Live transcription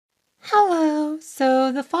Hello!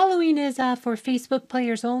 So the following is for Facebook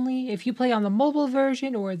players only. If you play on the mobile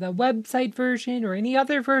version or the website version or any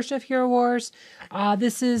other version of Hero Wars,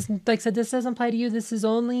 this is, like I said, this doesn't apply to you. This is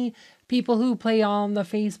only people who play on the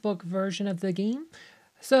Facebook version of the game.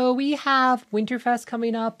 So we have Winterfest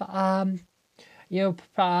coming up,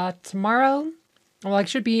 tomorrow. Well, it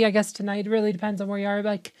should be, I guess, tonight. It really depends on where you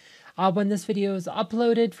are, when this video is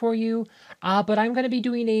uploaded for you. But I'm going to be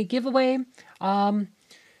doing a giveaway.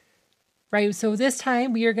 Right, so this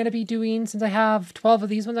time we are going to be doing, since I have 12 of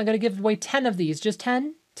these ones, I'm going to give away 10 of these. Just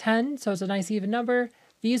 10, so it's a nice even number.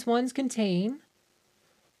 These ones contain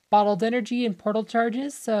bottled energy and portal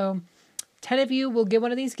charges, so 10 of you will get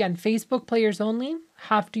one of these. Again, Facebook players only.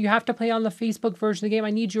 You have to play on the Facebook version of the game.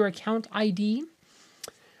 I need your account ID.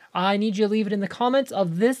 I need you to leave it in the comments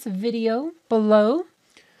of this video below.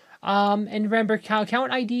 And remember,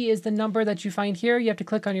 account ID is the number that you find here. You have to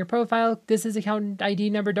click on your profile. This is account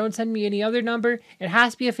ID number. Don't send me any other number. It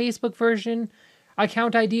has to be a Facebook version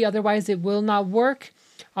account ID. Otherwise, it will not work.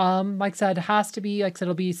 Like I said, it has to be,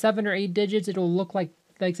 it'll be 7 or 8 digits. It'll look like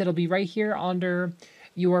I said, it'll be right here under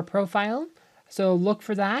your profile. So look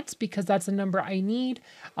for that because that's the number I need.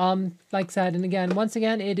 Like I said, and again, once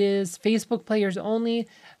again, it is Facebook players only.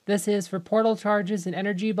 This is for portal charges and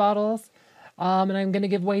energy bottles. And I'm going to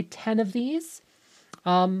give away 10 of these.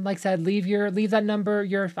 Like I said, leave that number,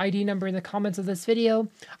 your ID number in the comments of this video.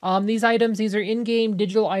 These are in-game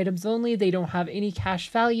digital items only. They don't have any cash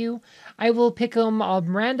value. I will pick them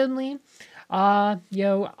randomly, on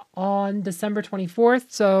December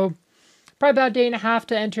 24th. So probably about a day and a half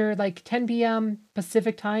to enter. 10 p.m.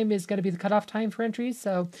 Pacific time is going to be the cutoff time for entries.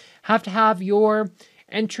 So have to have your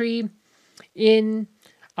entry in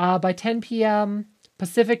by 10 p.m.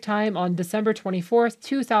 Pacific time on December 24th,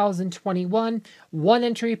 2021. One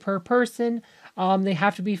entry per person. They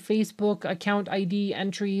have to be Facebook account ID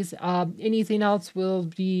entries. Anything else will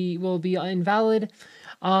be invalid.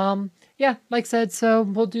 Yeah, like I said, so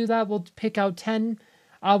we'll do that. We'll pick out 10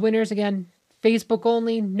 winners. Again, Facebook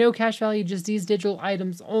only, no cash value, just these digital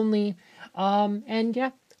items only. And yeah,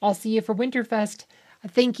 I'll see you for Winterfest.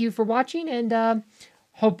 Thank you for watching and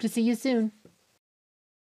hope to see you soon.